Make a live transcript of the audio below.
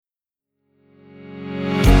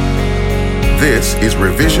This is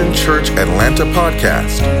Revision Church Atlanta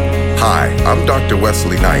podcast. Hi, I'm Dr.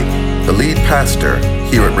 Wesley Knight, the lead pastor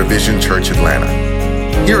here at Revision Church Atlanta.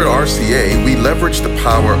 Here at RCA, we leverage the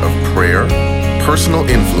power of prayer, personal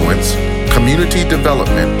influence, community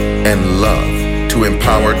development, and love to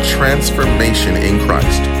empower transformation in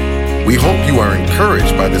Christ. We hope you are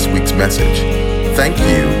encouraged by this week's message. Thank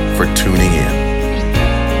you for tuning in.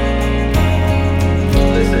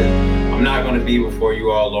 I'm not going to be before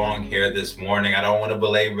you all long here this morning. I don't want to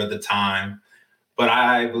belabor the time, but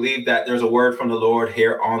I believe that there's a word from the Lord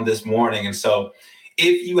here on this morning. And so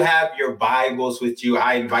if you have your Bibles with you,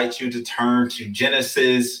 I invite you to turn to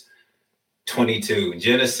Genesis 22.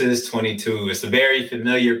 Genesis 22. It's a very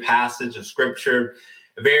familiar passage of scripture,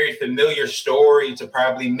 a very familiar story to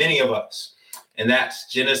probably many of us. And that's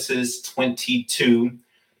Genesis 22.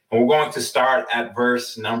 And we're going to start at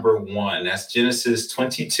verse number 1. That's Genesis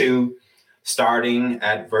 22. Starting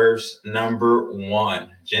at verse number 1.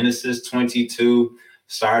 Genesis 22,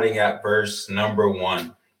 starting at verse number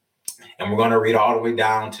 1. And we're going to read all the way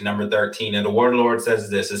down to number 13. And the word of the Lord says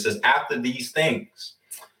this. It says, after these things,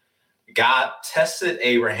 God tested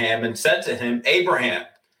Abraham and said to him, Abraham.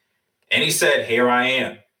 And he said, here I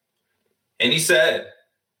am. And he said,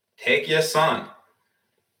 take your son,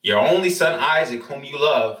 your only son Isaac, whom you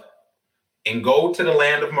love, and go to the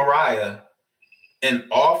land of Moriah, and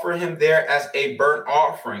offer him there as a burnt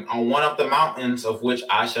offering on one of the mountains of which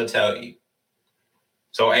I shall tell you.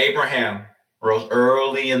 So Abraham rose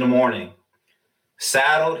early in the morning,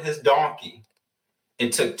 saddled his donkey,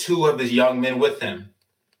 and took 2 of his young men with him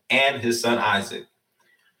and his son Isaac.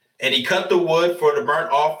 And he cut the wood for the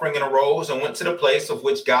burnt offering and arose and went to the place of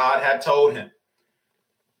which God had told him.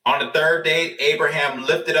 On the 3rd day, Abraham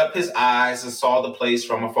lifted up his eyes and saw the place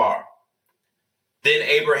from afar. Then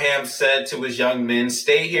Abraham said to his young men,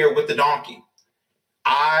 stay here with the donkey.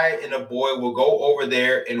 I and the boy will go over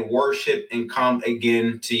there and worship and come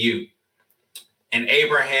again to you. And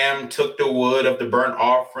Abraham took the wood of the burnt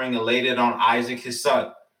offering and laid it on Isaac his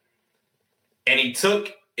son. And he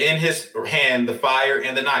took in his hand the fire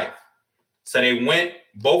and the knife. So they went,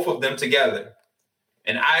 both of them together.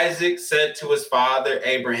 And Isaac said to his father,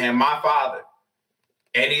 Abraham, my father.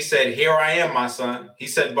 And he said, here I am, my son. He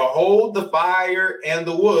said, behold the fire and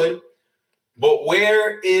the wood, but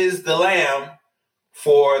where is the lamb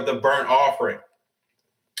for the burnt offering?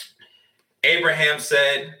 Abraham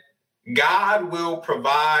said, God will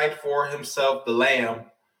provide for himself the lamb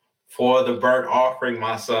for the burnt offering,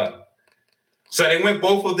 my son. So they went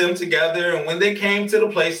both of them together. And when they came to the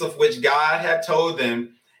place of which God had told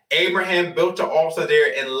them, Abraham built an altar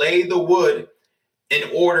there and laid the wood in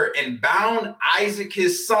order and bound Isaac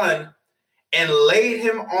his son and laid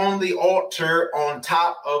him on the altar on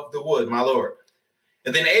top of the wood, my Lord.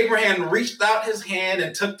 And then Abraham reached out his hand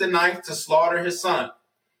and took the knife to slaughter his son.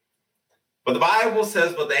 But the Bible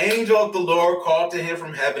says, but the angel of the Lord called to him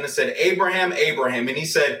from heaven and said, Abraham, Abraham. And he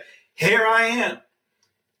said, here I am.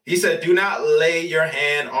 He said, do not lay your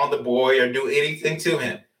hand on the boy or do anything to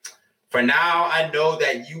him. For now I know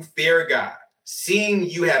that you fear God, seeing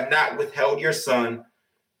you have not withheld your son,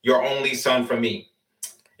 your only son, from me.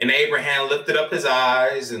 And Abraham lifted up his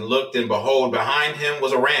eyes and looked, and behold, behind him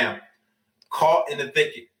was a ram caught in the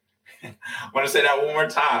thicket. I want to say that one more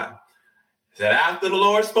time. It said, after the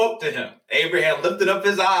Lord spoke to him, Abraham lifted up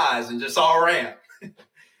his eyes and just saw a ram.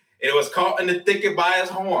 It was caught in the thicket by his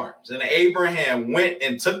horns. And Abraham went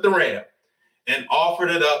and took the ram and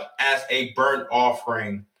offered it up as a burnt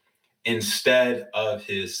offering instead of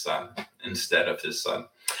his son.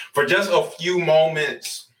 For just a few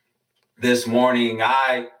moments this morning,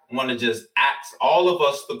 I want to just ask all of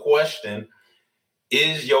us the question,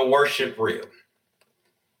 is your worship real?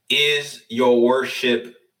 Is your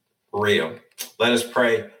worship real? Let us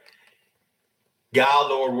pray. God,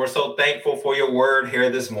 Lord, we're so thankful for your word here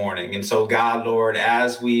this morning. And so, God, Lord,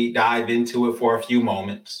 as we dive into it for a few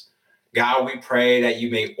moments, God, we pray that you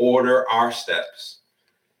may order our steps.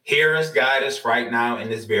 Hear us, guide us right now in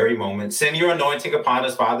this very moment. Send your anointing upon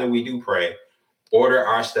us, Father, we do pray. Order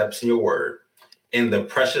our steps in your word. In the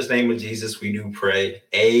precious name of Jesus, we do pray.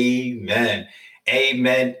 Amen.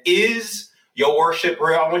 Amen. Is your worship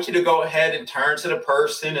real? I want you to go ahead and turn to the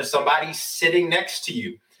person, if somebody's sitting next to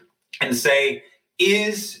you, and say,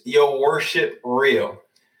 is your worship real?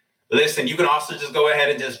 Listen, you can also just go ahead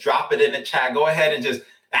and just drop it in the chat. Go ahead and just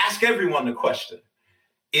ask everyone the question.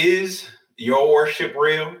 Is your worship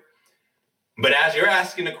real? But as you're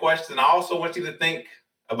asking the question, I also want you to think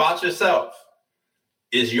about yourself.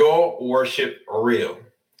 Is your worship real?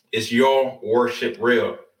 Is your worship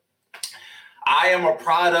real? I am a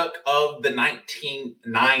product of the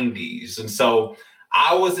 1990s. And so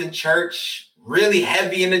I was in church really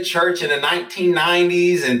heavy in the church in the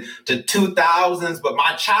 1990s and to 2000s, but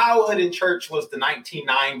my childhood in church was the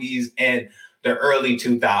 1990s and the early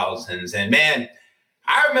 2000s. And man,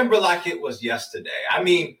 I remember like it was yesterday. I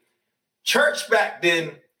mean, church back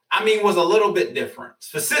then, was a little bit different,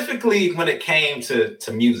 specifically when it came to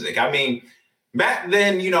music. I mean, back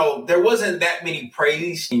then, there wasn't that many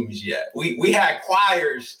praise teams yet. We had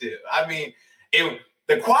choirs still. I mean,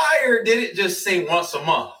 the choir didn't just sing once a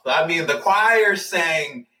month. I mean, the choir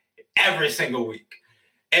sang every single week.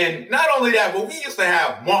 And not only that, but we used to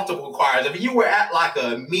have multiple choirs. If you were at like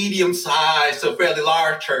a medium-sized to fairly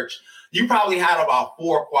large church, you probably had about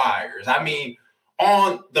 4 choirs. I mean,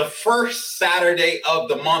 on the first Saturday of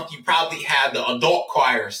the month, you probably had the adult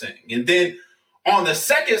choir sing. And then on the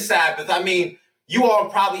second Sabbath, you all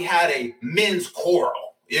probably had a men's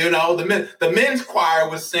choral. The men's choir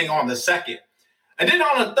would sing on the second. And then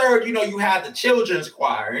on the third, you had the children's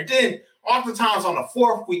choir. And then oftentimes on the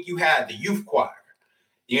fourth week, you had the youth choir.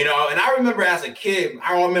 And I remember as a kid,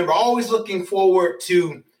 always looking forward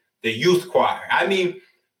to the youth choir.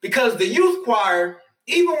 Because the youth choir,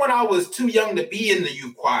 even when I was too young to be in the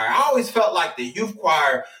youth choir, I always felt like the youth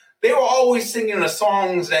choir, they were always singing the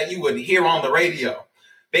songs that you would hear on the radio.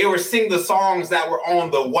 They were singing the songs that were on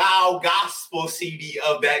the Wow Gospel CD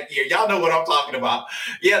of that year. Y'all know what I'm talking about.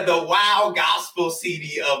 Yeah, the Wow Gospel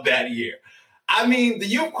CD of that year. The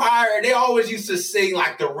youth choir, they always used to sing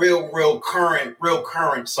like the real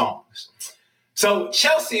current songs. So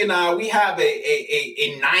Chelsea and I, we have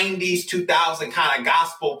a 90s, 2000 kind of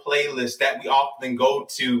gospel playlist that we often go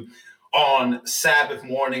to on Sabbath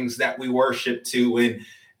mornings that we worship to. And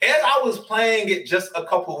as I was playing it just a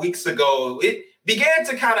couple weeks ago, it began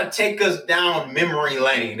to kind of take us down memory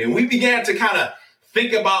lane. And we began to kind of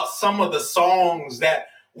think about some of the songs that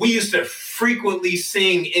we used to frequently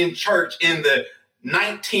sing in church in the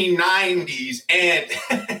 1990s and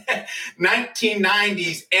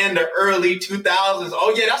 1990s and the early 2000s.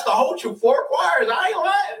 Oh yeah, that's the whole truth. 4 choirs. I ain't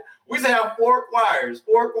lying. We used to have 4 choirs.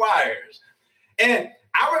 And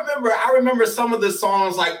I remember some of the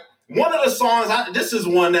songs, like one of the songs, this is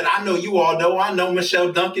one that I know you all know. I know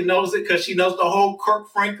Michelle Duncan knows it because she knows the whole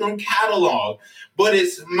Kirk Franklin catalog. But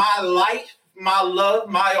it's My Life, My Love,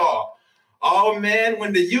 My All. Oh, man,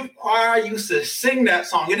 when the youth choir used to sing that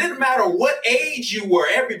song, it didn't matter what age you were,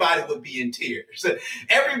 everybody would be in tears.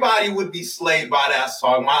 Everybody would be slayed by that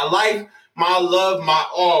song, My Life, My Love, My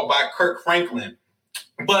All by Kirk Franklin.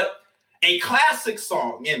 But a classic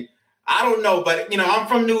song, and I don't know, but, I'm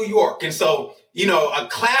from New York, and so, a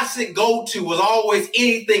classic go-to was always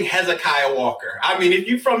anything Hezekiah Walker. If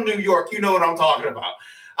you're from New York, you know what I'm talking about.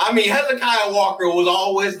 Hezekiah Walker was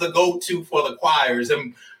always the go-to for the choirs,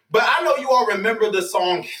 but I know you all remember the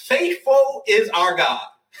song, Faithful is Our God.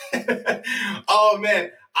 Oh,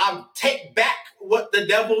 man, Take Back What the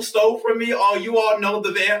Devil Stole from Me. Oh, you all know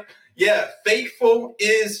the vamp. Yeah, Faithful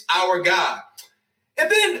is Our God.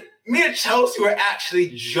 And then me and Chelsea were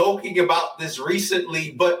actually joking about this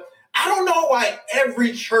recently, but I don't know why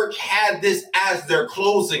every church had this as their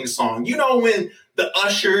closing song. When the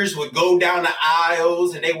ushers would go down the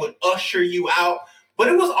aisles and they would usher you out. But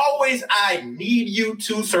it was always, I Need You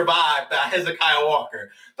to Survive by Hezekiah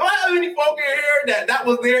Walker. Do I have any folk in here that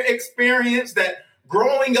was their experience, that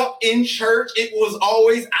growing up in church, it was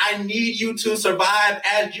always, I need you to survive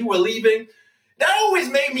as you were leaving? That always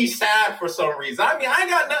made me sad for some reason. I ain't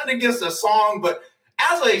got nothing against a song, but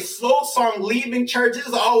as a slow song leaving church,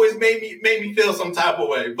 it's always made me feel some type of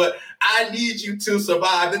way. But I Need You to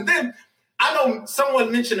Survive. And then I know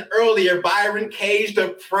someone mentioned earlier, Byron Cage,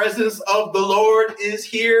 the presence of the Lord is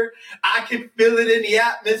here. I can feel it in the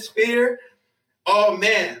atmosphere. Oh,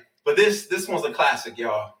 man. But this one's a classic,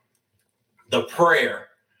 y'all. The Prayer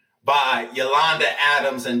by Yolanda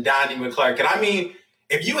Adams and Donnie McClurkin.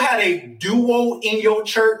 If you had a duo in your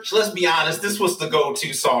church, let's be honest, this was the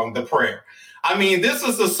go-to song, The Prayer. This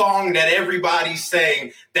is the song that everybody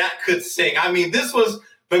sang that could sing. This was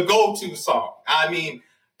the go-to song.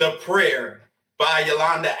 The Prayer by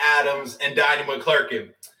Yolanda Adams and Donnie McClurkin.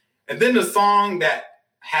 And then the song that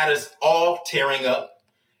had us all tearing up,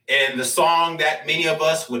 and the song that many of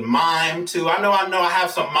us would mime to. I know I have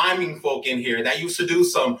some miming folk in here that used to do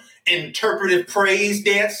some interpretive praise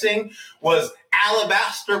dancing, was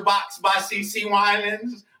Alabaster Box by CeCe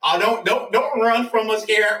Winans. Don't run from us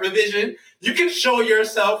here at Revision. You can show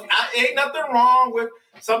yourself. Ain't nothing wrong with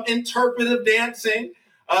some interpretive dancing.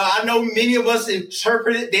 I know many of us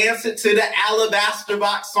interpreted dancing to the Alabaster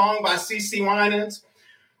Box song by CeCe Winans.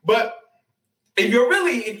 But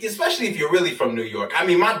especially if you're really from New York,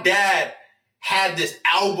 my dad had this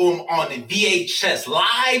album on the VHS,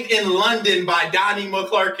 Live in London by Donnie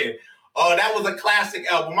McClurkin. Oh, that was a classic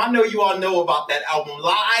album. I know you all know about that album,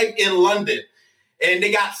 Live in London. And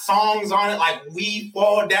they got songs on it like We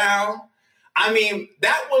Fall Down. I mean,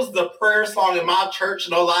 that was the prayer song in my church,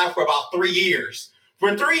 no lie, for about 3 years.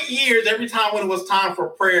 For 3 years, every time when it was time for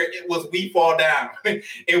prayer, it was We Fall Down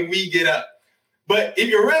and We Get Up. But if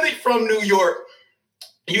you're really from New York,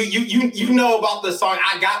 you know about the song,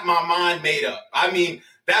 I Got My Mind Made Up. I mean,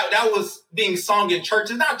 that was being sung in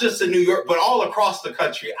churches, not just in New York, but all across the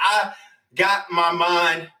country. I got my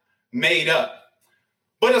mind made up.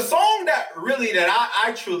 But a song that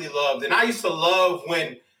I truly loved, and I used to love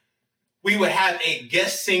when we would have a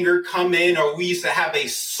guest singer come in, or we used to have a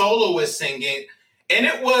soloist singing, and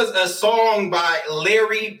it was a song by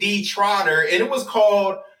Larry D. Trotter, and it was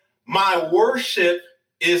called My Worship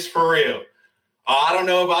is For Real. I don't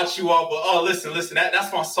know about you all, but listen,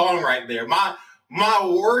 that's my song right there. My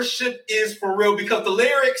worship is for real, because the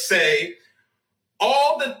lyrics say,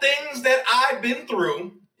 all the things that I've been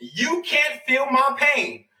through, you can't feel my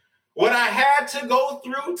pain. What I had to go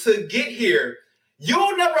through to get here,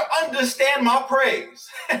 you'll never understand my praise.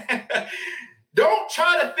 Don't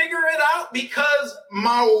try to figure it out, because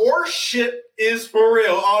my worship is for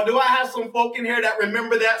real. Oh, do I have some folk in here that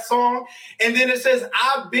remember that song? And then it says,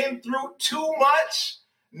 I've been through too much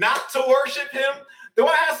not to worship him. Do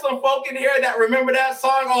I have some folk in here that remember that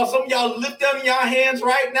song? Oh, some of y'all lift them your hands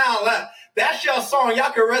right now. That's your song.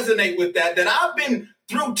 Y'all can resonate with that I've been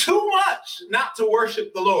through too much not to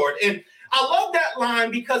worship the Lord. And I love that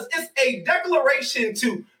line, because it's a declaration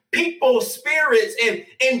to people's spirits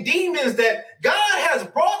and demons that God has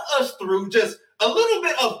brought us through just a little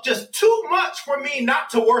bit of just too much for me not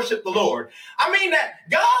to worship the Lord. I mean, that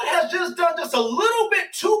God has just done just a little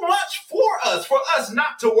bit too much for us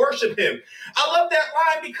not to worship him. I love that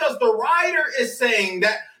line, because the writer is saying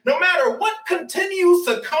that no matter what continues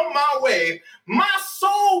to come my way, my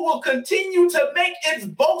soul will continue to make its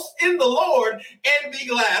boast in the Lord and be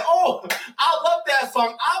glad. Oh, I love that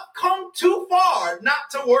song. I've come too far not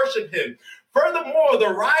to worship him. Furthermore, the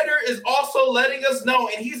writer is also letting us know,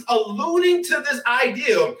 and he's alluding to this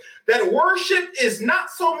idea that worship is not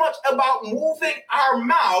so much about moving our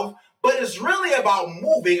mouth, but it's really about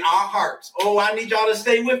moving our hearts. Oh, I need y'all to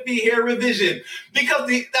stay with me here, Revision, because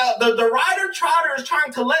the writer Trotter is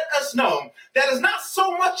trying to let us know that it's not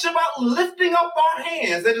so much about lifting up our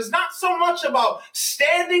hands, that it's not so much about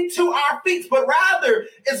standing to our feet, but rather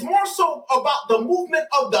it's more so about the movement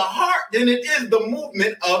of the heart than it is the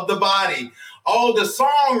movement of the body. Oh, the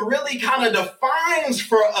song really kind of defines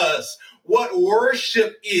for us what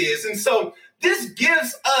worship is. And so this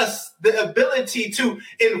gives us the ability to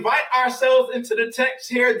invite ourselves into the text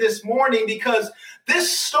here this morning, because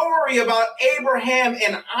this story about Abraham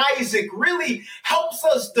and Isaac really helps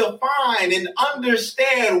us define and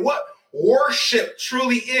understand what worship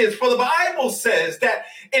truly is. For the Bible says that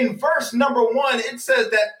in verse number 1, it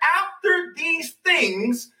says that after these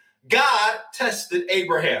things, God tested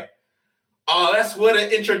Abraham. Oh, that's what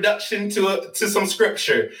an introduction to some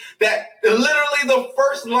scripture. That literally the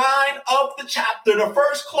first line of the chapter, the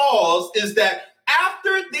first clause is that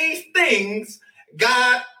after these things,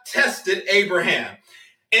 God tested Abraham.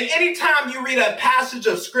 And anytime you read a passage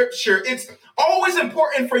of scripture, it's always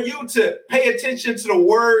important for you to pay attention to the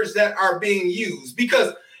words that are being used,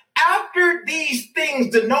 because after these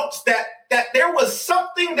things denotes that there was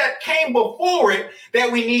something that came before it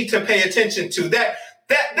that we need to pay attention to, that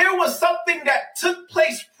there was something that took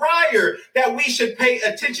place prior that we should pay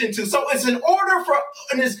attention to. So it's it's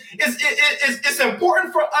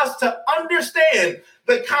important for us to understand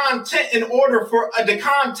the content in order for the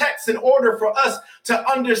context in order for us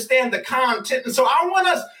to understand the content. And so I want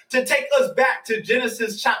us to take us back to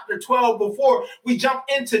Genesis chapter 12 before we jump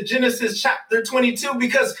into Genesis chapter 22,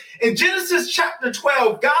 because in Genesis chapter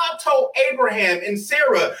 12, God told Abraham and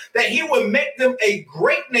Sarah that he would make them a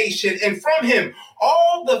great nation, and from him,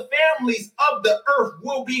 all the families of the earth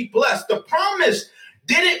will be blessed. The promise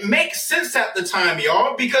didn't make sense at the time,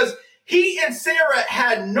 y'all, because he and Sarah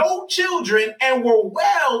had no children and were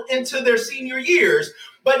well into their senior years.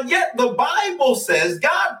 But yet the Bible says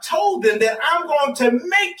God told them that I'm going to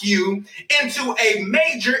make you into a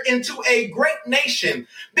great nation.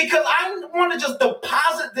 Because I want to just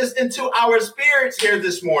deposit this into our spirits here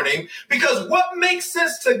this morning, because what makes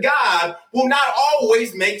sense to God will not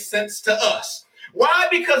always make sense to us. Why?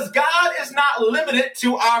 Because God is not limited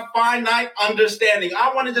to our finite understanding.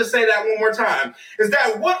 I want to just say that one more time. Is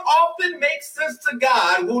that what often makes sense to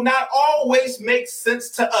God will not always make sense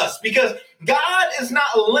to us. Because God is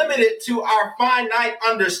not limited to our finite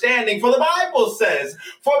understanding. For the Bible says,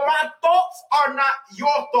 for my thoughts are not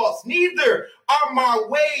your thoughts, neither are my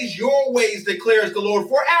ways your ways, declares the Lord.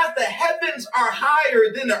 For as the heavens are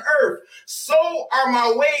higher than the earth, so are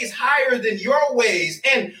my ways higher than your ways,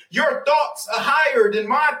 and your thoughts are higher than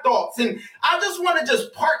my thoughts. And I just want to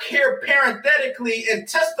just park here parenthetically and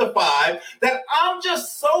testify that I'm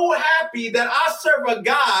just so happy that I serve a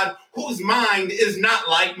God whose mind is not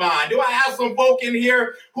like mine. Do I have some folk in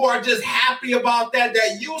here who are just happy about that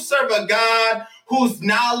you serve a God whose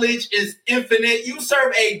knowledge is infinite? You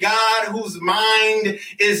serve a God whose mind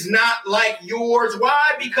is not like yours.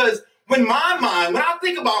 Why? Because when I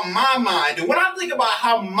think about my mind, and when I think about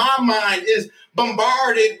how my mind is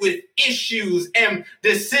bombarded with issues and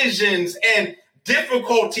decisions and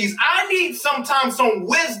difficulties, I need sometimes some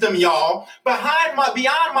wisdom, y'all, beyond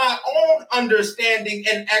my own understanding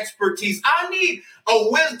and expertise. I need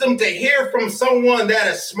a wisdom to hear from someone that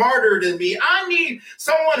is smarter than me. I need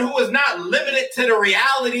someone who is not limited to the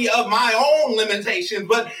reality of my own limitations,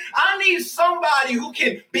 but I need somebody who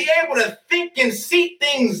can be able to think and see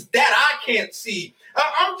things that I can't see.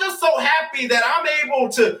 I'm just so happy that I'm able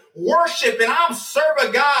to worship and I'm serve a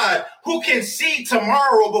God who can see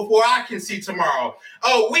tomorrow before I can see tomorrow.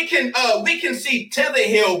 We can see to the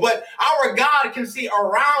hill, but our God can see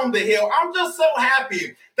around the hill. I'm just so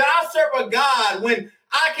happy that I serve a God when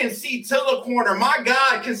I can see to the corner. My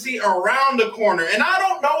God can see around the corner. And I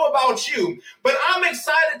don't know about you, but I'm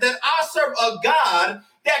excited that I serve a God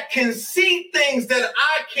that can see things that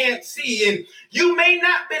I can't see. And you may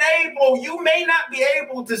not be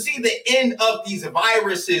able to see the end of these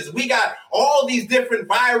viruses. We got all these different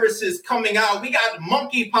viruses coming out. We got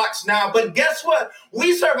monkeypox now, but guess what?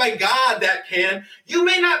 We serve a God that can. You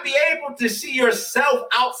may not be able to see yourself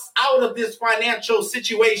out of this financial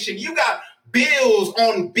situation. You got bills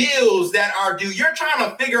on bills that are due. You're trying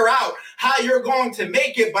to figure out how you're going to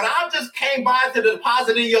make it, but I just came by to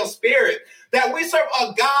deposit in your spirit that we serve a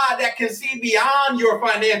God that can see beyond your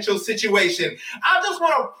financial situation. I just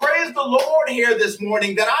want to praise the Lord here this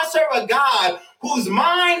morning that I serve a God whose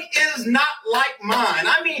mind is not like mine.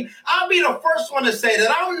 I mean, I'll be the first one to say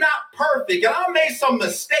that I'm not perfect and I made some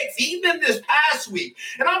mistakes even this past week.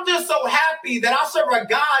 And I'm just so happy that I serve a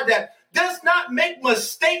God that does not make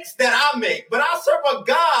mistakes that I make, but I serve a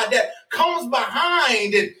God that comes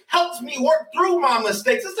behind and helps me work through my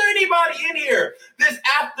mistakes. Is there anybody in here this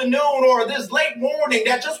afternoon or this late morning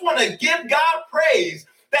that just want to give God praise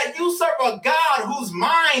that you serve a God whose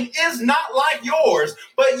mind is not like yours,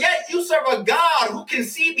 but yet you serve a God who can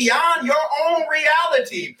see beyond your own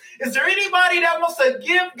reality? Is there anybody that wants to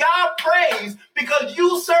give God praise because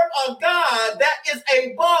you serve a God that is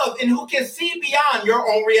above and who can see beyond your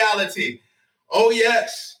own reality? Oh,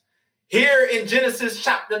 yes. Here in Genesis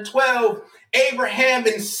chapter 12, Abraham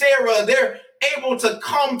and Sarah, they're able to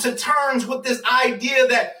come to terms with this idea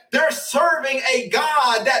that they're serving a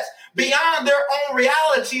God that's beyond their own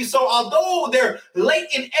reality. So although they're late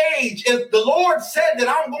in age, if the Lord said that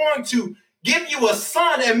I'm going to give you a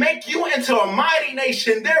son and make you into a mighty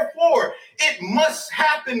nation, therefore it must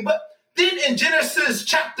happen. But then in Genesis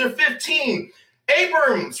chapter 15,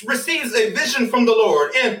 Abram receives a vision from the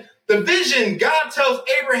Lord. And the vision, God tells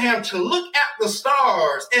Abraham to look at the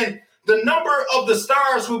stars, and the number of the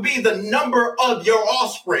stars will be the number of your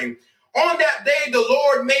offspring. On that day, the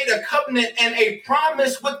Lord made a covenant and a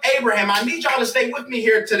promise with Abraham. I need y'all to stay with me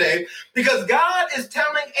here today because God is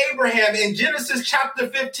telling Abraham in Genesis chapter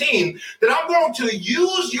 15 that I'm going to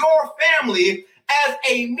use your family as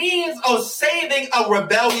a means of saving a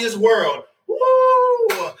rebellious world. Woo!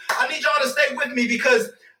 I need y'all to stay with me because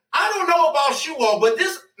I don't know about you all, but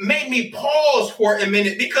this made me pause for a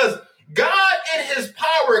minute because God in his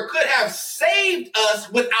power could have saved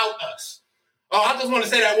us without us. Oh, I just want to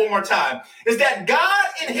say that one more time. Is that God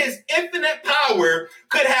in his infinite power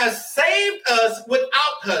could have saved us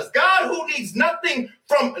without us. God who needs nothing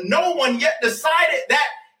from no one yet decided that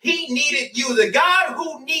he needed you. The God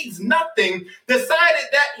who needs nothing decided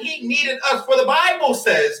that he needed us. For the Bible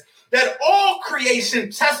says that all creation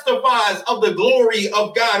testifies of the glory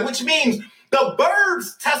of God, which means the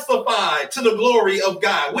birds testify to the glory of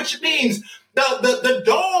God, which means the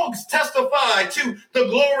dogs testify to the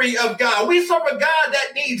glory of God. We serve a God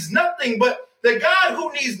that needs nothing, but the God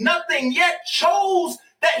who needs nothing yet chose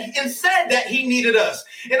that and said that he needed us.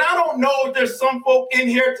 And I don't know if there's some folk in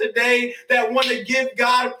here today that want to give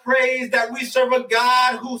God praise, that we serve a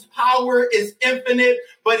God whose power is infinite,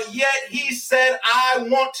 but yet he said, I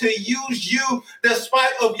want to use you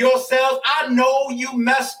despite of yourselves. I know you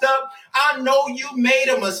messed up. I know you made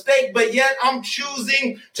a mistake, but yet I'm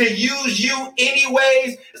choosing to use you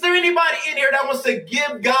anyways. Is there anybody in here that wants to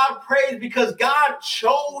give God praise because God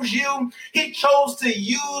chose you? He chose to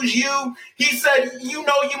use you. He said, you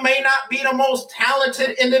know, you may not be the most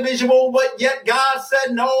talented individual, but yet God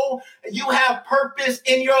said, no, you have purpose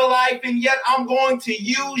in your life, and yet I'm going to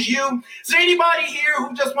use you. Is there anybody here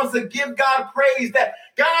who just wants to give God praise that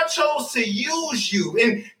God chose to use you?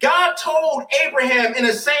 And God told Abraham in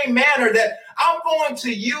the same manner that I'm going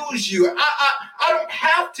to use you. I don't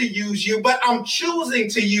have to use you, but I'm choosing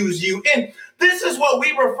to use you. And this is what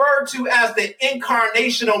we refer to as the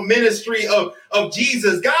incarnational ministry of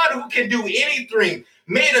Jesus. God, who can do anything,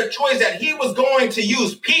 made a choice that he was going to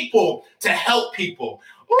use people to help people.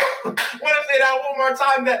 I want to say that one more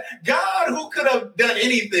time, that God, who could have done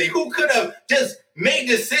anything, who could have just made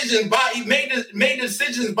decisions by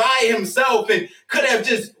himself and could have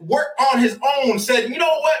just worked on his own, said, you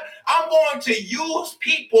know what, I'm going to use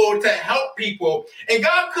people to help people. And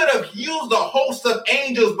God could have used a host of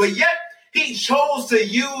angels, but yet he chose to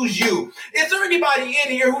use you. Is there anybody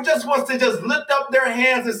in here who just wants to just lift up their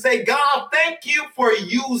hands and say, God, thank you for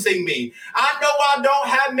using me. I know I don't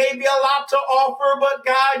have maybe a lot to offer, but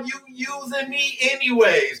God, you using me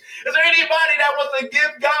anyways. Is there anybody that wants to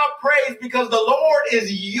give God praise because the Lord is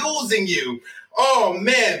using you? Oh,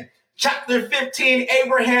 man. Chapter 15,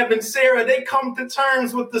 Abraham and Sarah, they come to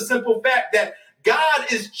terms with the simple fact that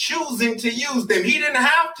God is choosing to use them. He didn't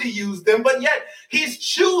have to use them, but yet he's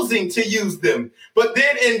choosing to use them. But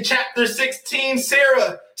then in chapter 16,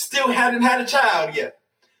 Sarah still hadn't had a child yet.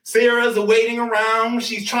 Sarah's waiting around.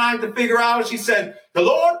 She's trying to figure out. She said, the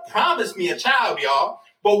Lord promised me a child, y'all,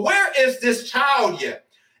 but where is this child yet?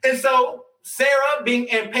 And so Sarah, being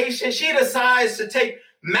impatient, she decides to take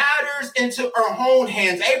matters into her own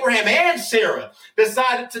hands. Abraham and Sarah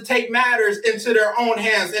decided to take matters into their own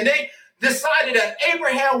hands, and they decided that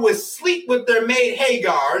Abraham would sleep with their maid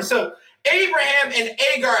Hagar. And so Abraham and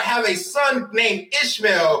Hagar have a son named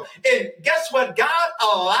Ishmael. And guess what? God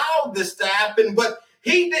allowed this to happen, but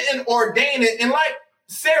he didn't ordain it. And like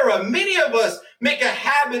Sarah, many of us make a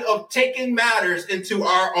habit of taking matters into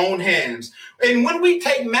our own hands. And when we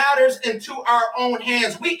take matters into our own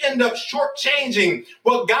hands, we end up shortchanging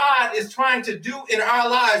what God is trying to do in our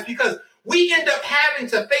lives, because we end up having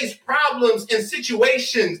to face problems and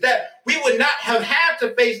situations that we would not have had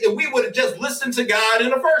to face if we would have just listened to God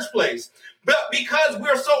in the first place. But because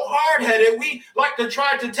we're so hard-headed, we like to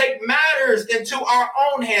try to take matters into our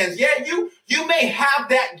own hands. Yeah, you may have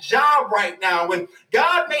that job right now, and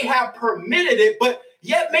God may have permitted it, but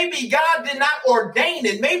yet maybe God did not ordain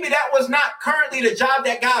it. Maybe that was not currently the job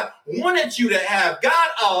that God wanted you to have. God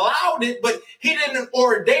allowed it, but he didn't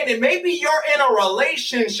ordain it. Maybe you're in a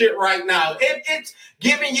relationship right now. It's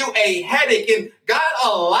giving you a headache, and God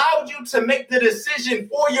allowed you to make the decision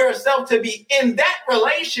for yourself to be in that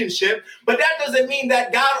relationship, but that doesn't mean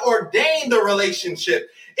that God ordained the relationship.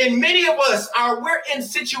 And many of us we're in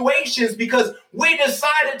situations because we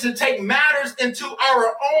decided to take matters into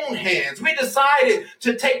our own hands. We decided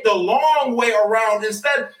to take the long way around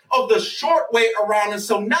instead of the short way around. And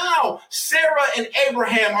so now Sarah and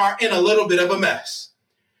Abraham are in a little bit of a mess.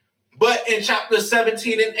 But in chapter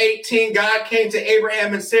 17 and 18, God came to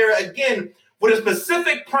Abraham and Sarah again with a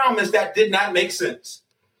specific promise that did not make sense.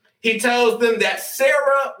 He tells them that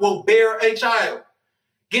Sarah will bear a child.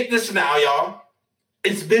 Get this now, y'all.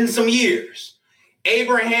 It's been some years.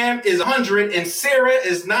 Abraham is 100 and Sarah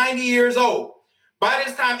is 90 years old. By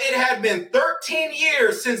this time, it had been 13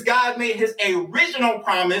 years since God made his original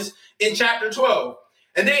promise in chapter 12.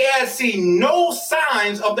 And they had seen no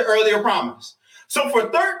signs of the earlier promise. So for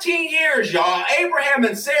 13 years, y'all, Abraham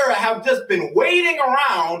and Sarah have just been waiting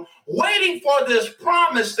around, waiting for this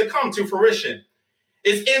promise to come to fruition.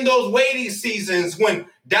 It's in those waiting seasons when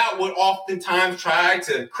doubt would oftentimes try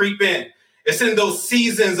to creep in. It's in those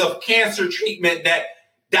seasons of cancer treatment that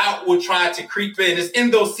doubt will try to creep in. It's in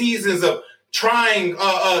those seasons of trying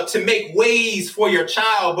to make ways for your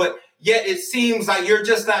child, but yet it seems like you're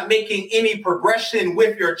just not making any progression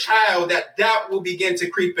with your child, that doubt will begin to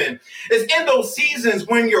creep in. It's in those seasons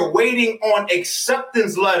when you're waiting on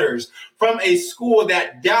acceptance letters from a school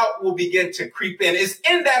that doubt will begin to creep in. It's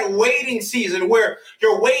in that waiting season where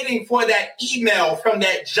you're waiting for that email from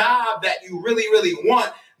that job that you really, really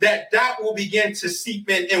want, that doubt will begin to seep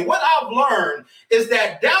in. And what I've learned is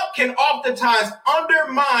that doubt can oftentimes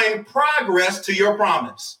undermine progress to your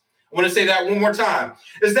promise. I want to say that one more time,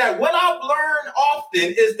 is that what I've learned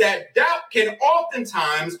often is that doubt can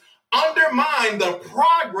oftentimes undermine the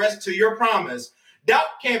progress to your promise. Doubt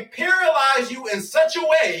can paralyze you in such a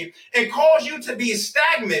way and cause you to be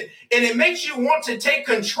stagnant, and it makes you want to take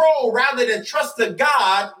control rather than trust the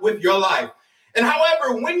God with your life. And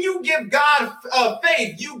however, when you give God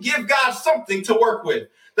faith, you give God something to work with.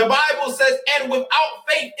 The Bible says, and without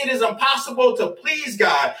faith, it is impossible to please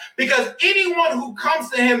God, because anyone who comes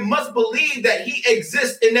to him must believe that he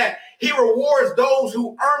exists and that he rewards those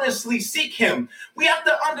who earnestly seek him. We have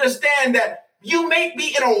to understand that you may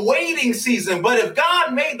be in a waiting season, but if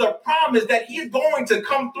God made the promise that he's going to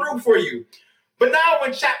come through for you. But now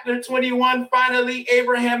in chapter 21, finally,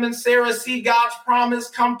 Abraham and Sarah see God's promise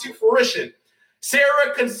come to fruition.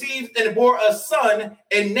 Sarah conceived and bore a son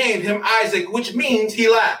and named him Isaac, which means he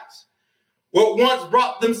laughs. What once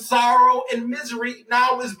brought them sorrow and misery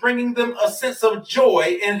now is bringing them a sense of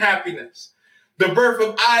joy and happiness. The birth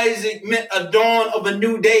of Isaac meant a dawn of a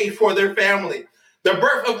new day for their family. The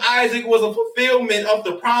birth of Isaac was a fulfillment of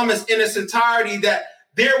the promise in its entirety that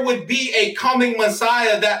there would be a coming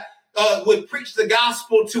Messiah that would preach the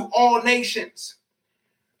gospel to all nations.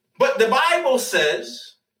 But the Bible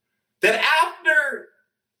says that after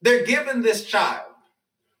they're given this child,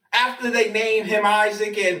 after they name him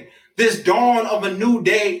Isaac and this dawn of a new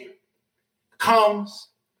day comes,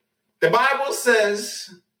 the Bible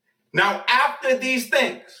says, now after these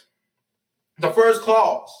things, the first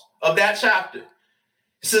clause of that chapter,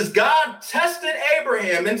 it says, God tested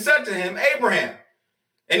Abraham and said to him, Abraham.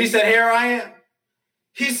 And he said, here I am.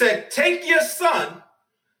 He said, take your son,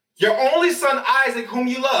 your only son Isaac, whom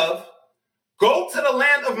you love, go to the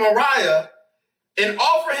land of Moriah and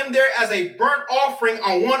offer him there as a burnt offering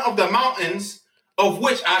on one of the mountains of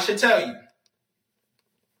which I should tell you.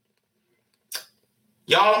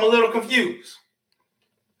 Y'all, I'm a little confused.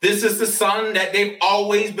 This is the son that they've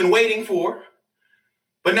always been waiting for.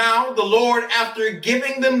 But now the Lord, after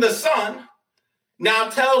giving them the son, now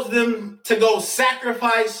tells them to go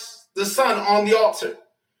sacrifice the son on the altar.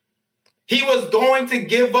 He was going to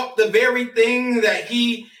give up the very thing that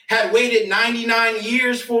he had waited 99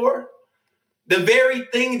 years for, the very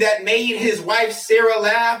thing that made his wife Sarah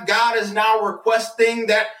laugh. God is now requesting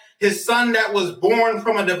that his son that was born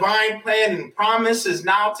from a divine plan and promise is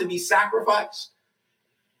now to be sacrificed.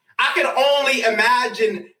 I can only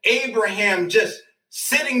imagine Abraham just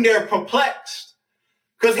sitting there perplexed,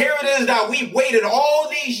 because here it is that we've waited all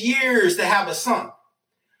these years to have a son.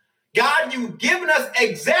 God, you've given us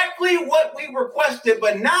exactly what we requested,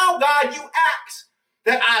 but now, God, you ask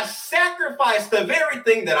that I sacrifice the very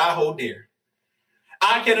thing that I hold dear.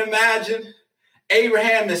 I can imagine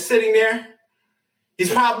Abraham is sitting there.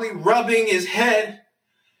 He's probably rubbing his head.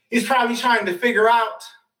 He's probably trying to figure out,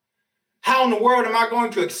 how in the world am I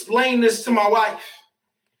going to explain this to my wife?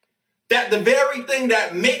 That the very thing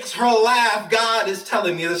that makes her laugh, God is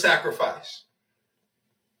telling me to sacrifice.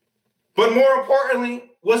 But more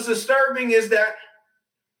importantly, what's disturbing is that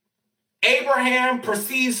Abraham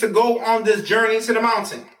proceeds to go on this journey to the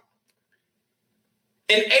mountain.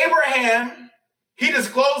 And Abraham, he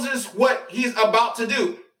discloses what he's about to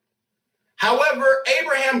do. However,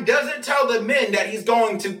 Abraham doesn't tell the men that he's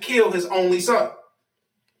going to kill his only son.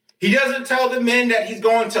 He doesn't tell the men that he's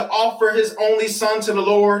going to offer his only son to the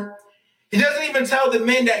Lord. He doesn't even tell the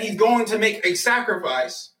men that he's going to make a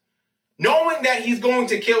sacrifice, knowing that he's going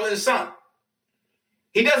to kill his son.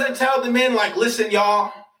 He doesn't tell the men like, listen,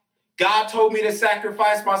 y'all, God told me to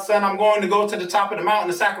sacrifice my son. I'm going to go to the top of the mountain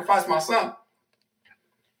to sacrifice my son.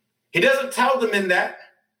 He doesn't tell the men that,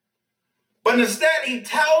 but instead he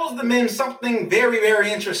tells the men something very,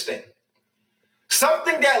 very interesting.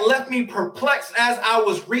 Something that left me perplexed as I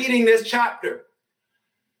was reading this chapter.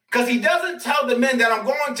 Because he doesn't tell the men that I'm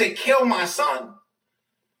going to kill my son,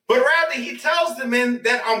 but rather he tells the men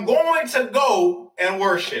that I'm going to go and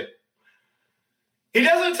worship. He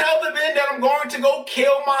doesn't tell the men that I'm going to go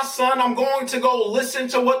kill my son. I'm going to go listen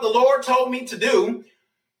to what the Lord told me to do.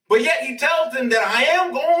 But yet he tells them that I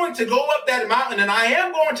am going to go up that mountain and I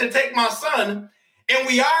am going to take my son and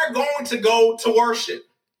we are going to go to worship.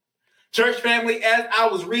 Church family, as I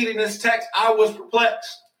was reading this text, I was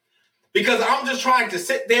perplexed. Because I'm just trying to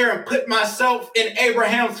sit there and put myself in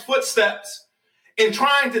Abraham's footsteps and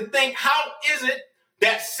trying to think, how is it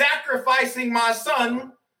that sacrificing my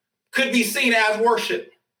son could be seen as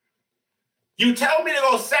worship? You tell me to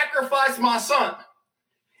go sacrifice my son.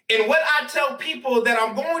 And what I tell people that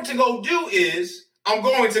I'm going to go do is I'm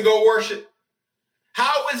going to go worship.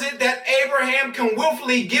 How is it that Abraham can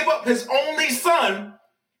willfully give up his only son,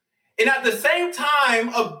 and at the same time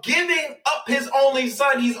of giving up his only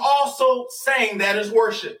son, he's also saying that is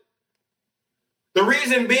worship? The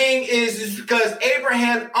reason being is because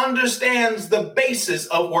Abraham understands the basis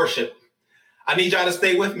of worship. I need y'all to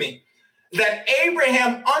stay with me. That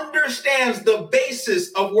Abraham understands the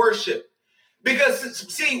basis of worship. Because,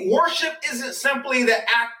 see, worship isn't simply the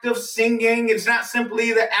act of singing. It's not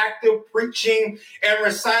simply the act of preaching and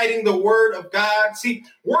reciting the word of God. See,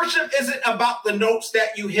 worship isn't about the notes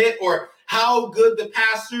that you hit or how good the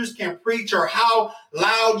pastors can preach or how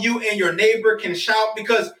loud you and your neighbor can shout,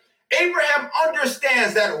 because Abraham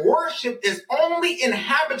understands that worship is only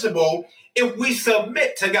inhabitable if we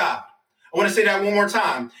submit to God. I want to say that one more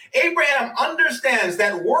time. Abraham understands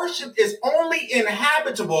that worship is only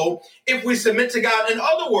inhabitable if we submit to God. In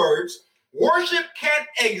other words, worship can't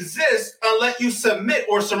exist unless you submit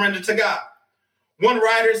or surrender to God. One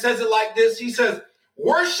writer says it like this. He says,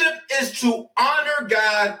 worship is to honor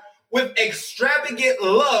God with extravagant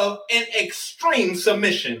love and extreme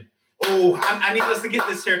submission. Oh, I need us to get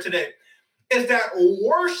this here today. Is that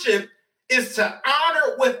worship is to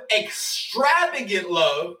honor with extravagant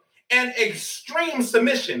love and extreme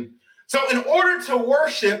submission. So in order to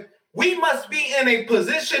worship, we must be in a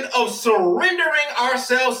position of surrendering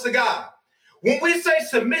ourselves to God. When we say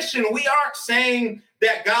submission, we aren't saying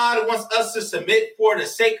that God wants us to submit for the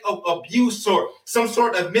sake of abuse or some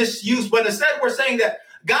sort of misuse, but instead we're saying that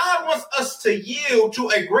God wants us to yield to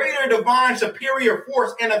a greater divine superior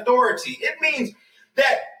force and authority. It means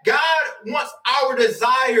that God wants our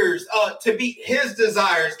desires to be his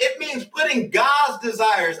desires. It means putting God's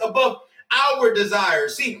desires above our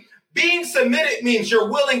desires. See, being submitted means you're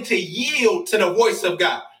willing to yield to the voice of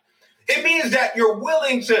God. It means that you're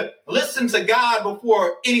willing to listen to God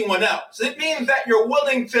before anyone else. It means that you're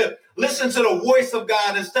willing to listen to the voice of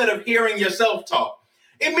God instead of hearing yourself talk.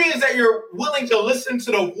 It means that you're willing to listen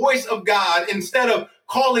to the voice of God instead of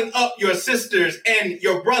calling up your sisters and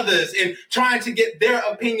your brothers and trying to get their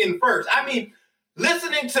opinion first. I mean,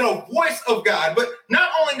 listening to the voice of God, but not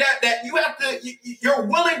only that you're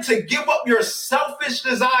willing to give up your selfish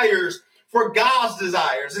desires for God's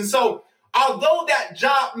desires. And so, although that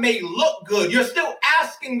job may look good, you're still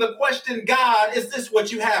asking the question, God, is this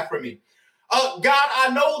what you have for me? God, I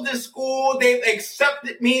know this school, they've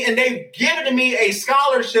accepted me and they've given me a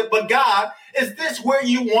scholarship, but God, is this where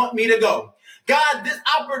you want me to go? God, this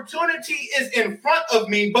opportunity is in front of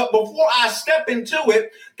me, but before I step into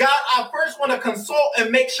it, God, I first want to consult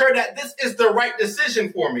and make sure that this is the right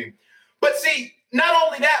decision for me. But see, not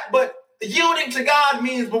only that, but yielding to God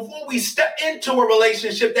means before we step into a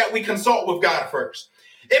relationship that we consult with God first.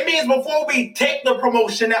 It means before we take the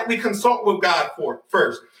promotion that we consult with God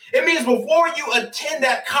first. It means before you attend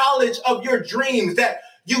that college of your dreams that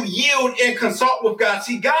you yield and consult with God.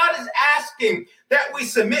 See, God is asking that we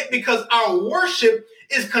submit because our worship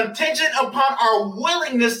is contingent upon our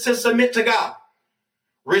willingness to submit to God.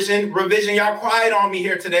 Revision, y'all quiet on me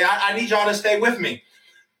here today. I need y'all to stay with me.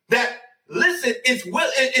 That, listen,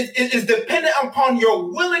 it's dependent upon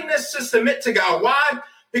your willingness to submit to God. Why?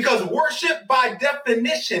 Because worship by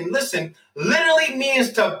definition, listen, literally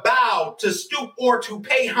means to bow, to stoop, or to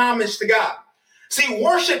pay homage to God. See,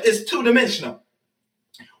 worship is two-dimensional.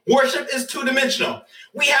 Worship is two-dimensional.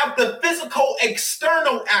 We have the physical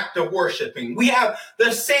external act of worshiping. We have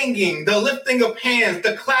the singing, the lifting of hands,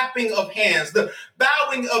 the clapping of hands, the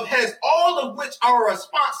bowing of heads, all of which are a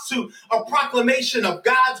response to a proclamation of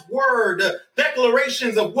God's word, the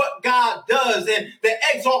declarations of what God does, and the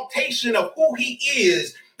exaltation of who he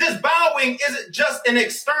is. This bowing isn't just an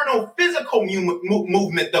external physical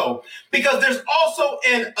movement, though, because there's also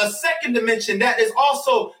a second dimension that is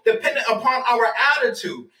also dependent upon our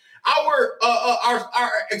attitude. Our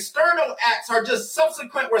external acts are just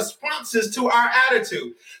subsequent responses to our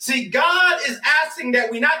attitude. See, God is asking that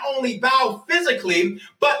we not only bow physically,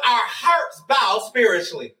 but our hearts bow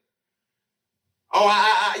spiritually.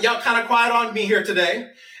 Oh, y'all kind of quiet on me here today.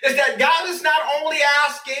 Is that God is not only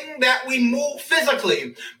asking that we move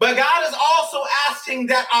physically, but God is also asking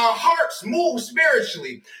that our hearts move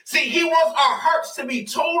spiritually. See, he wants our hearts to be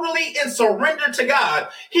totally in surrender to God.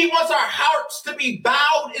 He wants our hearts to be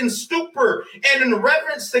bowed in stupor and in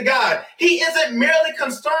reverence to God. He isn't merely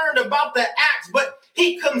concerned about the acts, but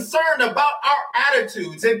he's concerned about our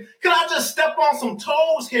attitudes. And can I just step on some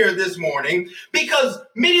toes here this morning? Because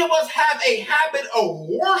many of us have a habit of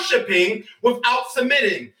worshiping without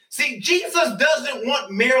submitting. See, Jesus doesn't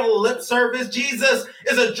want mere lip service. Jesus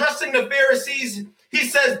is addressing the Pharisees. He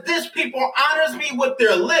says, this people honors me with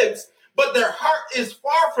their lips, but their heart is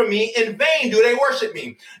far from me. In vain do they worship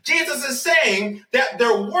me. Jesus is saying that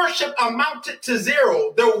their worship amounted to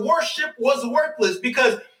zero. Their worship was worthless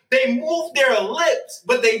because They moved their lips,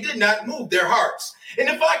 but they did not move their hearts. And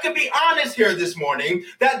if I could be honest here this morning,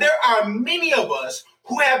 that there are many of us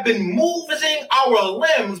who have been moving our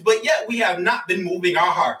limbs, but yet we have not been moving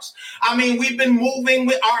our hearts. I mean, we've been moving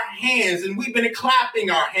with our hands and we've been clapping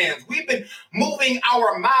our hands. We've been moving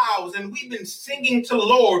our mouths and we've been singing to the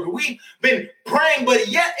Lord. We've been praying, but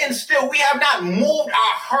yet and still we have not moved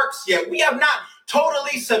our hearts yet. We have not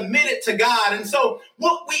totally submitted to God. And so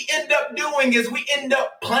what we end up doing is we end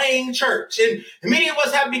up playing church. And many of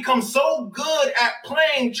us have become so good at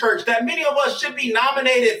playing church that many of us should be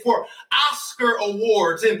nominated for Oscar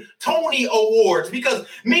awards and Tony awards, because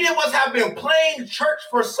many of us have been playing church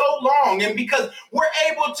for so long, and because we're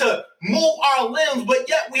able to move our limbs, but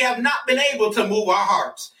yet we have not been able to move our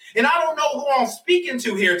hearts. And I don't know who I'm speaking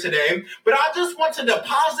to here today, but I just want to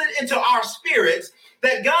deposit into our spirits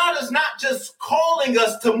that God is not just calling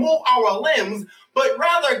us to move our limbs, but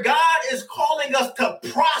rather God is calling us to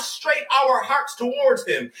prostrate our hearts towards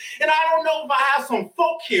him. And I don't know if I have some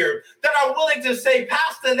folk here that are willing to say,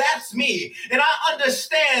 Pastor, that's me. And I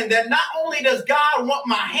understand that not only does God want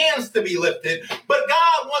my hands to be lifted, but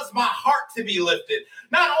God wants my heart to be lifted.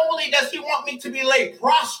 Not only does he want me to be laid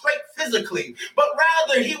prostrate physically, but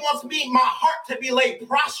rather he wants my heart to be laid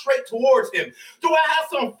prostrate towards him. Do I have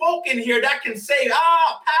some folk in here that can say,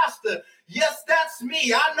 Pastor, yes, that's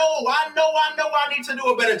me. I know I need to do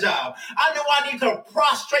a better job. I know I need to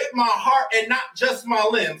prostrate my heart and not just my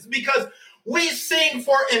limbs, because we sing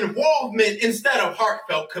for involvement instead of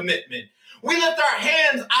heartfelt commitment. We lift our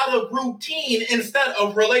hands out of routine instead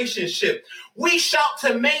of relationship. We shout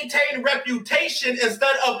to maintain reputation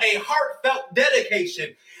instead of a heartfelt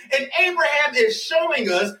dedication. And Abraham is showing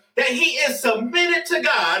us that he is submitted to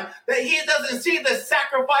God, that he doesn't see the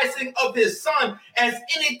sacrificing of his son as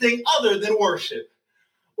anything other than worship.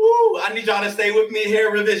 I need y'all to stay with me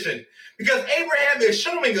here, Revision, because Abraham is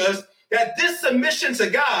showing us that this submission to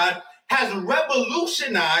God has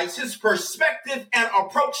revolutionized his perspective and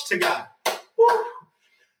approach to God.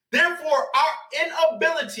 Therefore, our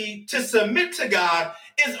inability to submit to God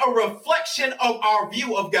is a reflection of our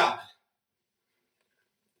view of God.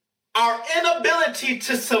 Our inability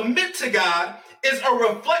to submit to God is a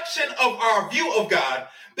reflection of our view of God,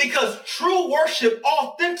 because true worship,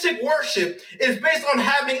 authentic worship, is based on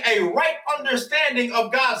having a right understanding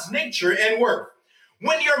of God's nature and worth.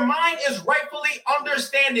 When your mind is rightfully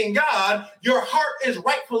understanding God, your heart is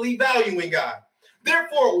rightfully valuing God.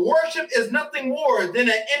 Therefore, worship is nothing more than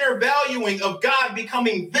an inner valuing of God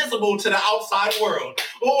becoming visible to the outside world.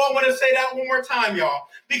 I want to say that one more time, y'all.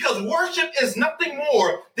 Because worship is nothing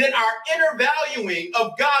more than our inner valuing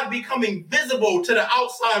of God becoming visible to the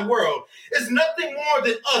outside world. It's nothing more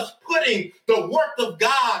than us putting the worth of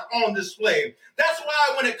God on display. That's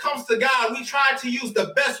why when it comes to God, we try to use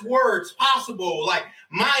the best words possible, like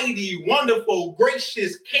mighty, wonderful,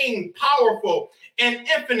 gracious, king, powerful, and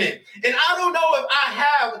infinite. And I don't know if I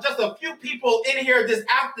have just a few people in here this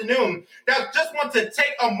afternoon that just want to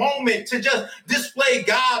take a moment to just display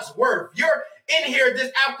God's worth. You're in here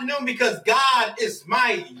this afternoon because God is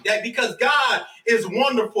mighty, that because God is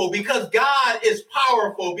wonderful, because God is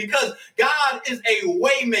powerful, because God is a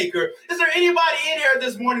way maker. Is there anybody in here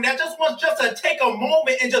this morning that just wants just to take a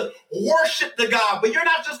moment and just worship the God? But you're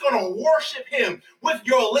not just going to worship him with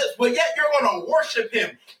your lips, but yet you're going to worship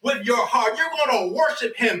him with your heart. You're going to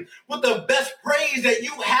worship him with the best praise that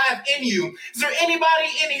you have in you. Is there anybody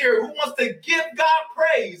in here who wants to give God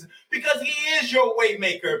praise? Because he is your way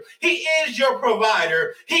maker. He is your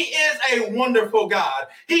provider. He is a wonderful God.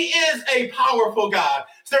 He is a powerful God.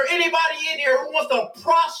 Is there anybody in here who wants to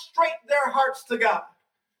prostrate their hearts to God?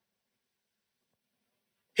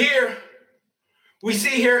 Here, we see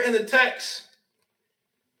here in the text,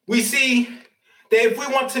 we see that if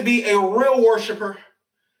we want to be a real worshiper,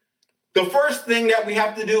 the first thing that we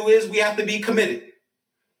have to do is we have to be committed.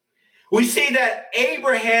 We see that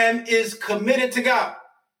Abraham is committed to God.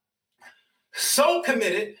 So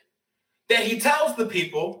committed that he tells the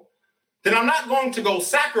people that I'm not going to go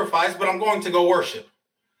sacrifice, but I'm going to go worship.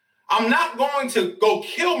 I'm not going to go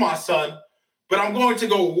kill my son, but I'm going to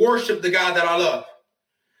go worship the God that I love.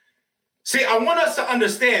 See, I want us to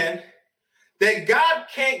understand that God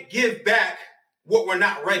can't give back what we're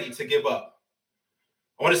not ready to give up.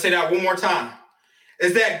 I want to say that one more time.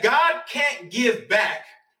 Is that God can't give back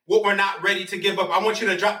what we're not ready to give up. I want you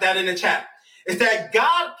to drop that in the chat. Is that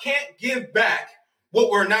God can't give back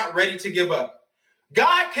what we're not ready to give up.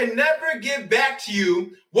 God can never give back to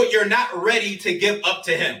you what you're not ready to give up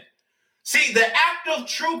to him. See, the act of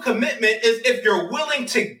true commitment is if you're willing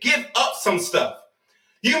to give up some stuff.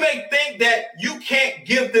 You may think that you can't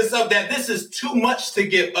give this up, that this is too much to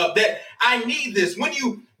give up, that I need this. When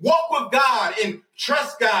you walk with God and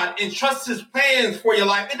trust his plans for your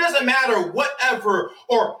life. It doesn't matter whatever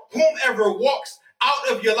or whomever walks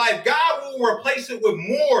out of your life. God will replace it with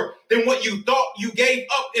more than what you thought you gave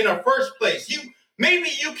up in the first place. Maybe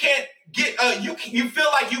you can't get, you feel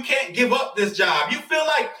like you can't give up this job. You feel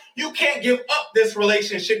like you can't give up this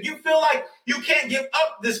relationship. You feel like you can't give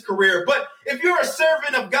up this career. But if you're a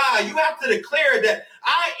servant of God, you have to declare that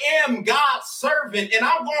I am God's servant and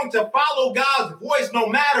I'm going to follow God's voice no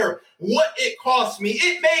matter what it costs me.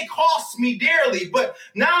 It may cost me dearly, but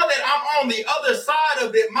now that I'm on the other side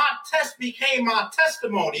of it, my test became my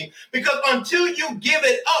testimony, because until you give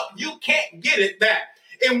it up, you can't get it back.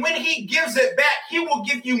 And when he gives it back, he will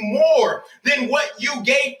give you more than what you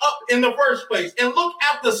gave up in the first place. And look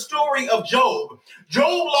at the story of Job.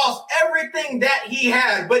 Job lost everything that he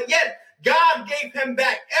had, but yet God gave him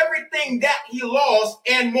back everything that he lost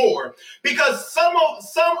and more. Because some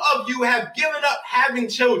of you have given up having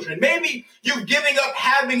children. Maybe you've given up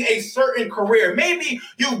having a certain career. Maybe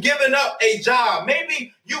you've given up a job.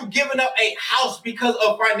 Maybe you've given up a house because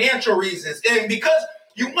of financial reasons. And because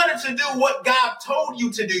you wanted to do what God told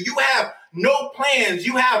you to do. You have no plans.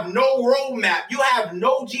 You have no roadmap. You have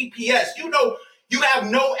no GPS. You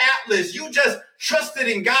have no atlas. You just trusted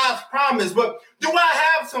in God's promise. But do I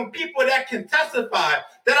have some people that can testify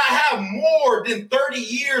that I have more than 30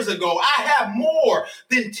 years ago? I have more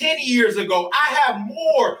than 10 years ago. I have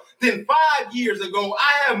more than 5 years ago.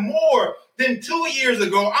 I have more than 2 years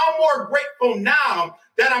ago. I'm more grateful now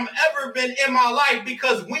that I'm ever been in my life,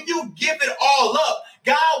 because when you give it all up,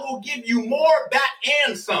 God will give you more back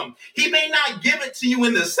and some. He may not give it to you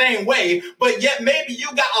in the same way, but yet maybe you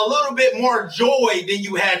got a little bit more joy than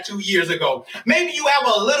you had 2 years ago. Maybe you have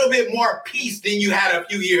a little bit more peace than you had a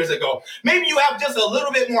few years ago. Maybe you have just a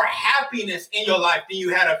little bit more happiness in your life than you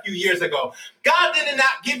had a few years ago. God did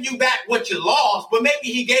not give you back what you lost, but maybe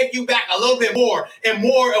he gave you back a little bit more and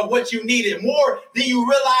more of what you needed, more than you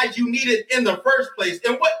realized you needed in the first place.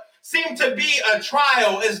 And what seemed to be a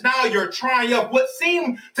trial is now your triumph. What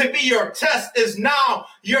seemed to be your test is now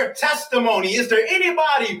your testimony. Is there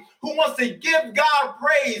anybody who wants to give God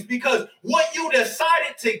praise because what you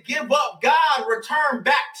decided to give up, God returned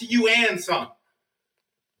back to you and some?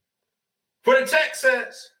 For the text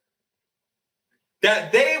says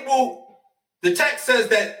that they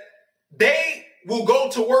will go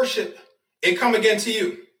to worship and come again to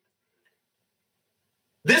you.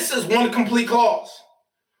 This is one complete clause,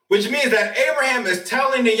 which means that Abraham is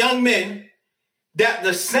telling the young men that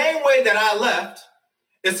the same way that I left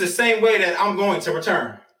is the same way that I'm going to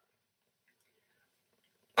return.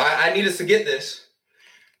 I need us to get this,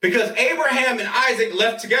 because Abraham and Isaac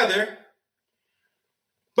left together,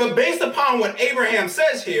 but based upon what Abraham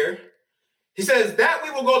says here, he says that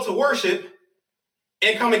we will go to worship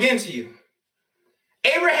and come again to you.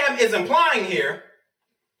 Abraham is implying here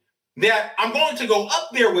that I'm going to go up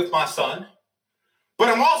there with my son, but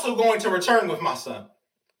I'm also going to return with my son.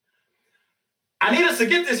 I need us to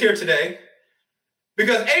get this here today,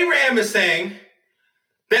 because Abraham is saying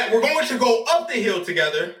that we're going to go up the hill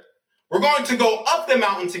together, we're going to go up the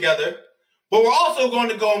mountain together, but we're also going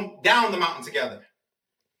to go down the mountain together.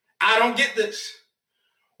 I don't get this.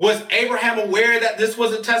 Was Abraham aware that this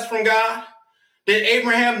was a test from God? Did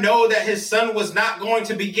Abraham know that his son was not going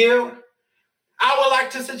to be killed? I would like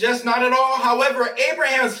to suggest not at all. However,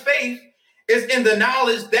 Abraham's faith is in the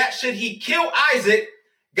knowledge that should he kill Isaac,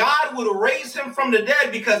 God would raise him from the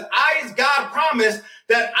dead, because God promised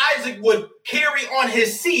that Isaac would carry on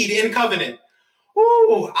his seed in covenant.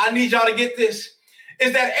 Ooh, I need y'all to get this.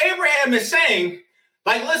 Is that Abraham is saying,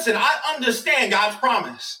 like, listen, I understand God's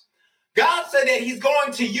promise. God said that he's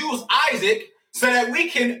going to use Isaac so that we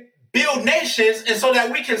can build nations and so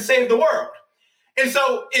that we can save the world. And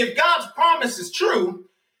so if God's promise is true,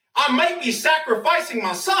 I might be sacrificing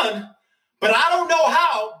my son, but I don't know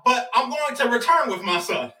how, but I'm going to return with my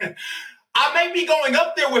son. I may be going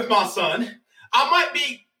up there with my son. I might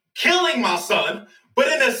be killing my son, but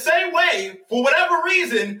in the same way, for whatever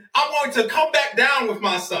reason, I'm going to come back down with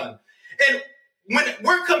my son. And when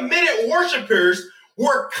we're committed worshipers,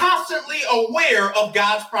 we're constantly aware of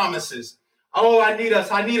God's promises. Oh, I need us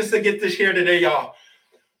to get this here today, y'all.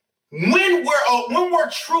 When we're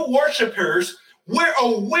true worshipers, we're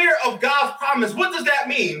aware of God's promise. What does that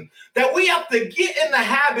mean? That we have to get in the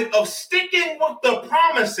habit of sticking with the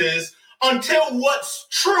promises until what's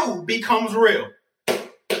true becomes real.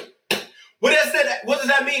 What does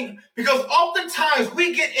that mean? Because oftentimes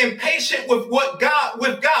we get impatient with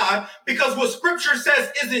God, because what Scripture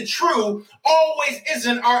says isn't true always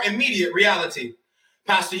isn't our immediate reality.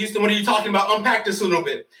 Pastor Houston, what are you talking about? Unpack this a little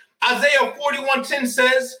bit. Isaiah 41:10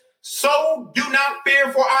 says, So do not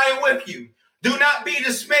fear, for I am with you. Do not be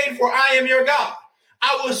dismayed, for I am your God.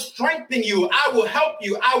 I will strengthen you. I will help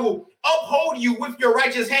you. I will uphold you with your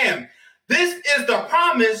righteous hand. This is the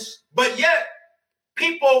promise, but yet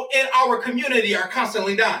people in our community are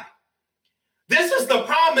constantly dying. This is the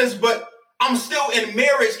promise, but I'm still in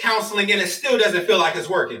marriage counseling and it still doesn't feel like it's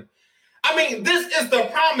working. I mean, this is the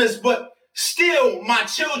promise, but still my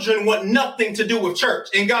children want nothing to do with church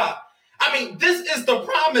and God. I mean, this is the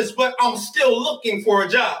promise, but I'm still looking for a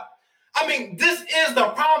job. I mean, this is the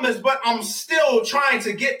promise, but I'm still trying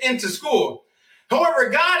to get into school. However,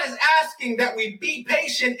 God is asking that we be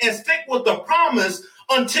patient and stick with the promise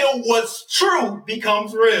until what's true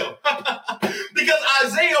becomes real. Because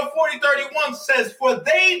Isaiah 40:31 says, for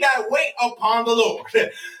they that wait upon the Lord,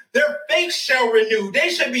 their faith shall renew. They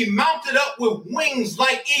shall be mounted up with wings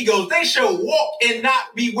like eagles. They shall walk and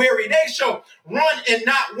not be weary. They shall run and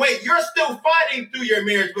not wait. You're still fighting through your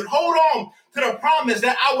marriage, but hold on to the promise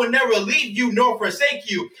that I will never leave you nor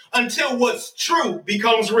forsake you until what's true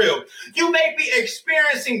becomes real. You may be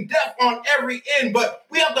experiencing death on every end, but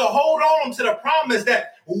we have to hold on to the promise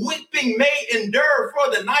that weeping may endure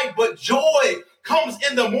for the night, but joy comes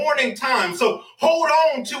in the morning time. So hold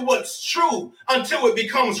on to what's true until it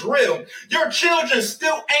becomes real. Your children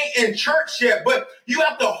still ain't in church yet, but you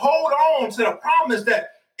have to hold on to the promise that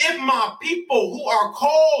if my people who are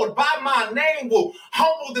called by my name will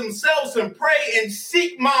humble themselves and pray and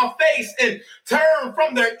seek my face and turn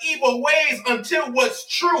from their evil ways until what's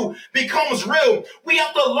true becomes real. We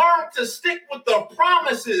have to learn to stick with the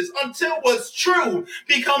promises until what's true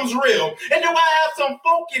becomes real. And then I have some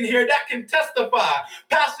folk in here that can testify.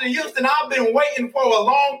 Pastor Houston, I've been waiting for a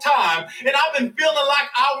long time and I've been feeling like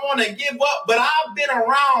I want to give up, but I've been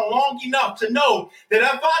around long enough to know that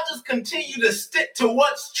if I just continue to stick to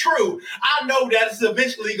what's true, I know that it's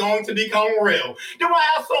eventually going to become real. Do I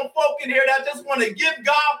have some folk in here that just want to give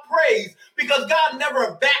God praise because God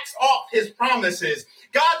never backs off his promises?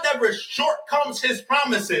 God never shortcomes his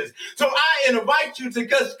promises. So I invite you to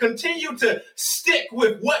just continue to stick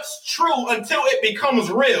with what's true until it becomes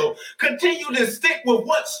real. Continue to stick with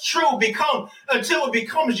what's true until it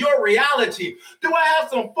becomes your reality. Do I have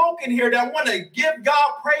some folk in here that want to give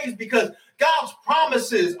God praise because God's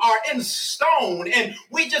promises are in stone, and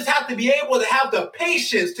we just have to be able to have the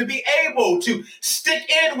patience to be able to stick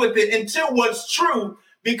in with it until what's true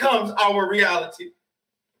becomes our reality.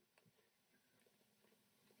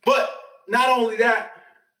 But not only that,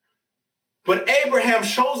 but Abraham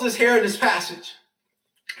shows us here in this passage,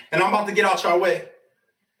 and I'm about to get out your way,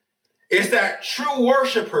 is that true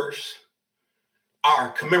worshipers are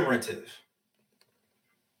commemorative.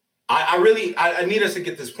 I need us to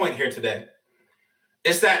get this point here today.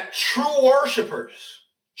 It's that true worshipers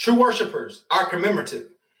are commemorative.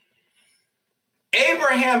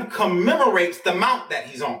 Abraham commemorates the mount that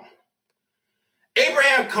he's on.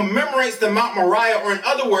 Abraham commemorates the Mount Moriah, or in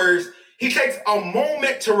other words, he takes a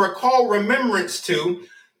moment to recall remembrance to.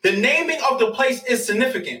 The naming of the place is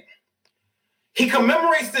significant. He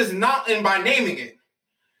commemorates this mountain by naming it.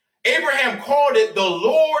 Abraham called it, the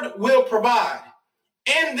Lord will provide.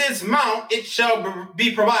 In this mount it shall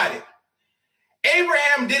be provided.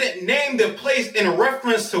 Abraham didn't name the place in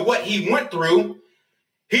reference to what he went through.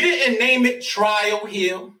 He didn't name it Trial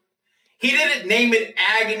Hill. He didn't name it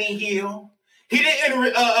Agony Hill. He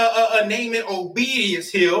didn't name it Obedience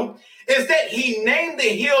Hill. Instead, he named the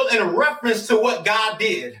hill in reference to what God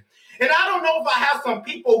did. And I don't know if I have some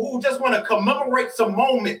people who just want to commemorate some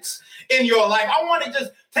moments in your life. I want to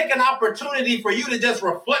just take an opportunity for you to just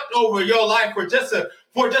reflect over your life for just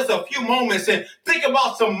a few moments and think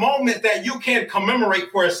about some moments that you can commemorate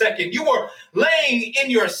for a second. You were laying in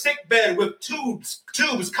your sick bed with tubes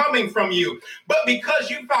coming from you, but because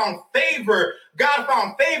you found favor, God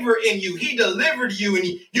found favor in you. He delivered you, and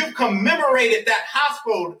you commemorated that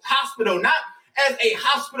hospital, not as a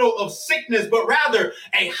hospital of sickness, but rather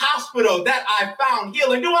a hospital that I found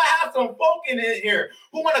healing. Do I have some folk in here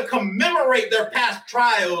who want to commemorate their past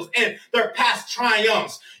trials and their past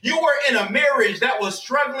triumphs? You were in a marriage that was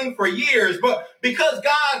struggling for years, but because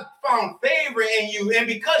God found favor in you and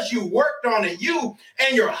because you worked on it, you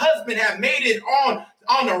and your husband have made it on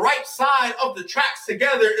the right side of the tracks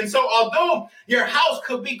together. And so although your house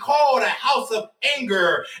could be called a house of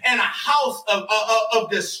anger and a house of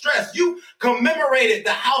distress, you commemorated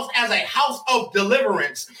the house as a house of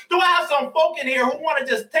deliverance. Do I have some folk in here who want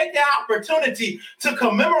to just take the opportunity to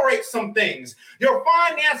commemorate some things? Your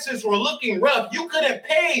finances were looking rough. You couldn't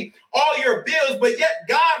pay all your bills, but yet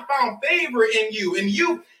God found favor in you, and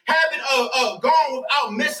you haven't gone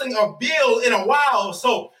without missing a bill in a while.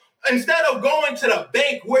 So Instead of going to the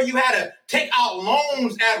bank where you had to take out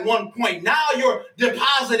loans at one point, now you're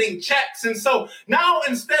depositing checks. And so now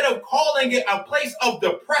instead of calling it a place of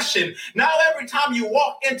depression, now every time you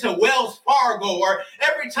walk into Wells Fargo or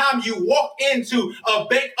every time you walk into a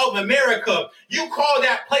Bank of America, you call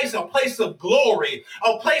that place a place of glory,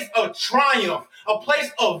 a place of triumph, a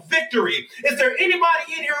place of victory. Is there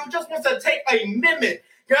anybody in here who just wants to take a minute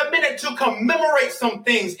to commemorate some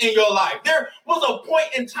things in your life? There was a point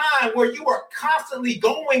in time where you were constantly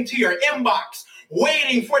going to your inbox,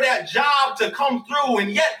 waiting for that job to come through, and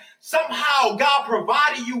yet somehow God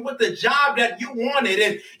provided you with the job that you wanted.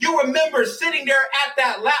 And you remember sitting there at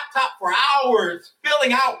that laptop for hours,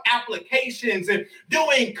 filling out applications and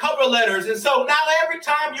doing cover letters. And so now every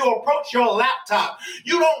time you approach your laptop,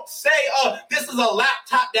 you don't say, this is a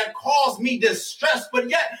laptop that caused me distress, but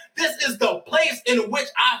yet this is the place in which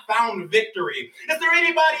I found victory. Is there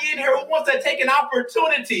anybody in here who wants to take an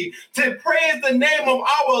opportunity to praise the name of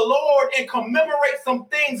our Lord and commemorate some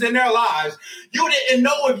things in their lives? You didn't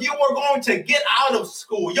know if you were going to get out of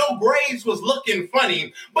school. Your grades was looking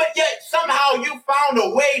funny, but yet somehow you found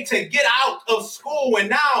a way to get out of school, and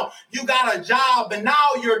now you got a job, and now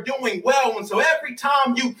you're doing well. And so every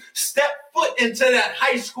time you step foot into that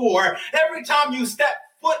high school, or every time you step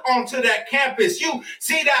foot onto that campus, you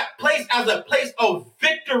see that place as a place of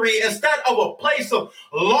victory instead of a place of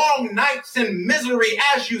long nights and misery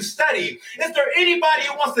as you study. Is there anybody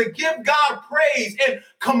who wants to give God praise and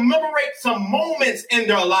commemorate some moments in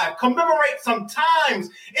their life, commemorate some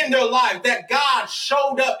times in their life that God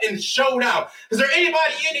showed up and showed out? Is there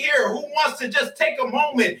anybody in here who wants to just take a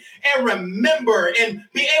moment and remember and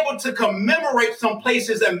be able to commemorate some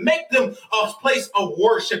places and make them a place of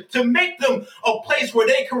worship, to make them a place where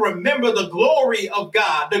they can remember the glory of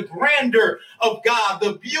God, the grandeur of God,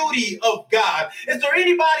 the beauty of God? Is there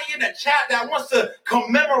anybody in the chat that wants to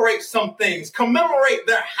commemorate some things, commemorate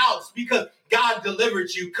their house because God delivered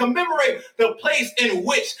you, commemorate the place in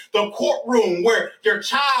which the courtroom where your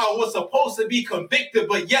child was supposed to be convicted,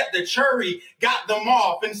 but yet the jury got them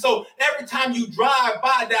off? And so every time you drive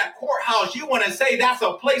by that courthouse, you want to say that's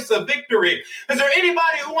a place of victory. Is there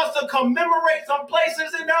anybody who wants to commemorate some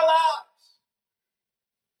places in their lives?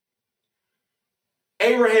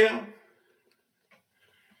 Abraham,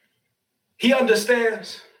 he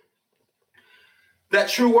understands that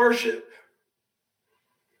true worship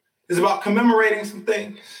is about commemorating some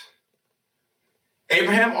things.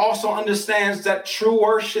 Abraham also understands that true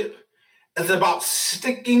worship is about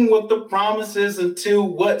sticking with the promises until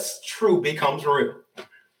what's true becomes real.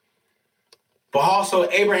 But also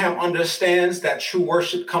Abraham understands that true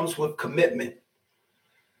worship comes with commitment.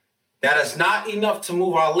 That it's not enough to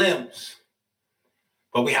move our limbs,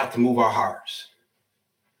 but we have to move our hearts.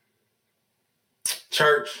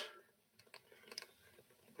 Church,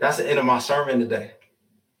 that's the end of my sermon today.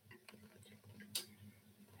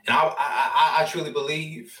 And I truly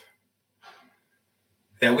believe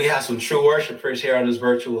that we have some true worshipers here on this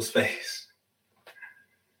virtual space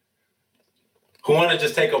who want to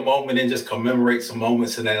just take a moment and just commemorate some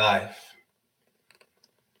moments in their life.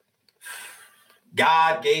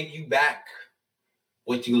 God gave you back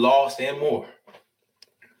what you lost and more.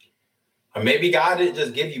 Or maybe God didn't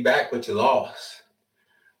just give you back what you lost,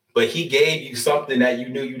 but he gave you something that you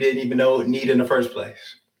knew you didn't even need in the first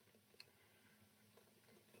place.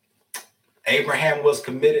 Abraham was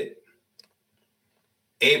committed.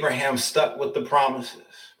 Abraham stuck with the promises.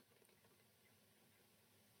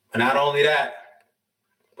 But not only that,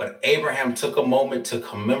 but Abraham took a moment to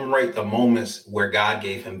commemorate the moments where God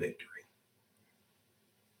gave him victory.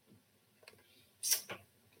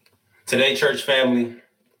 Today, church family,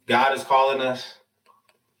 God is calling us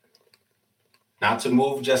not to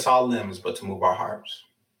move just our limbs, but to move our hearts.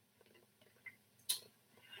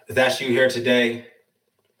 If that's you here today,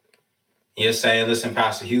 you're saying, listen,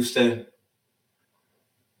 Pastor Houston,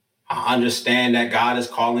 I understand that God is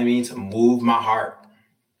calling me to move my heart.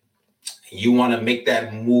 You want to make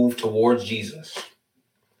that move towards Jesus.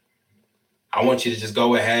 I want you to just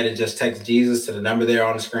go ahead and just text Jesus to the number there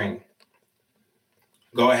on the screen.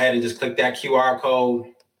 Go ahead and just click that QR code.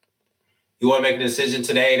 You want to make a decision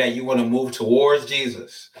today that you want to move towards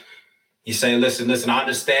Jesus. You say, listen, I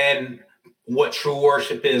understand what true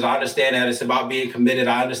worship is. I understand that it's about being committed.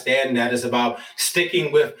 I understand that it's about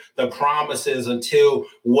sticking with the promises until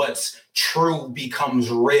what's true becomes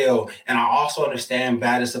real. And I also understand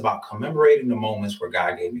that it's about commemorating the moments where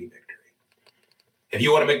God gave me victory. If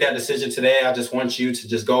you want to make that decision today, I just want you to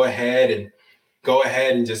just go ahead and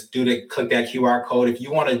just click that QR code. If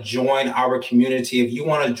you want to join our community, if you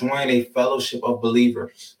want to join a fellowship of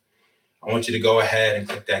believers, I want you to go ahead and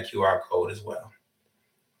click that QR code as well.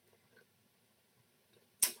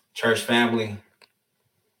 Church family,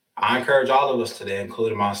 I encourage all of us today,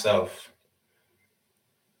 including myself,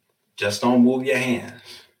 just don't move your hands,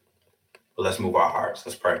 but let's move our hearts.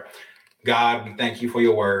 Let's pray. God, we thank you for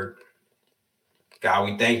your word. God,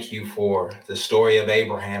 we thank you for the story of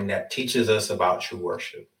Abraham that teaches us about true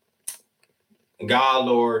worship. And God,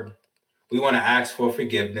 Lord, we want to ask for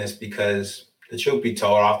forgiveness because the truth be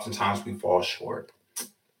told, oftentimes we fall short.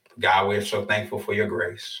 God, we're so thankful for your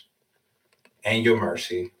grace and your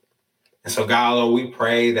mercy. And so, God, Lord, we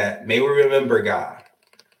pray that may we remember, God,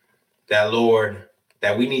 that, Lord,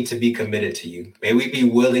 that we need to be committed to you. May we be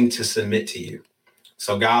willing to submit to you.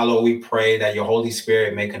 So, God, Lord, we pray that your Holy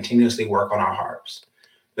Spirit may continuously work on our hearts.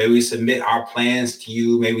 May we submit our plans to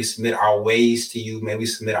you. May we submit our ways to you. May we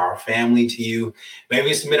submit our family to you. May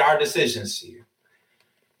we submit our decisions to you.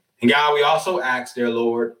 And God, we also ask, dear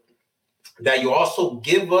Lord, that you also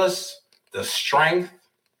give us the strength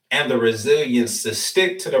and the resilience to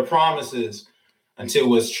stick to the promises until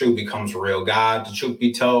what's true becomes real. God, the truth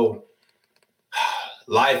be told,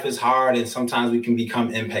 life is hard and sometimes we can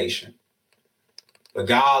become impatient. But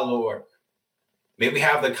God, Lord, may we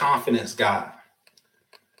have the confidence, God.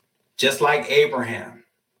 Just like Abraham,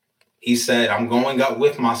 he said, I'm going up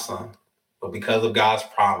with my son, but because of God's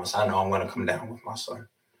promise, I know I'm going to come down with my son.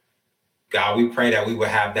 God, we pray that we would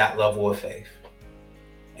have that level of faith.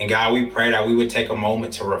 And God, we pray that we would take a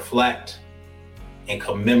moment to reflect and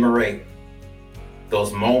commemorate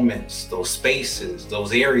those moments, those spaces,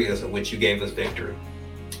 those areas in which you gave us victory.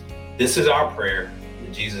 This is our prayer.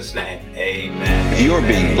 In Jesus' name, amen. If you are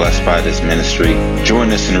being blessed by this ministry,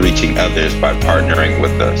 join us in reaching others by partnering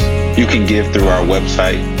with us. You can give through our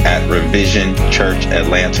website at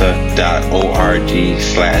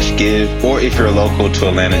revisionchurchatlanta.org/give, or if you're local to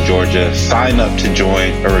Atlanta, Georgia, sign up to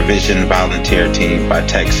join a Revision volunteer team by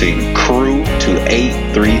texting CREW to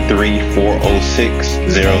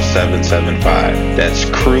 833-406-0775. That's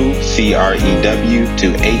CREW, CREW,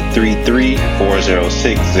 to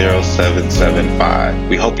 833-406-0775.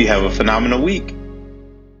 We hope you have a phenomenal week.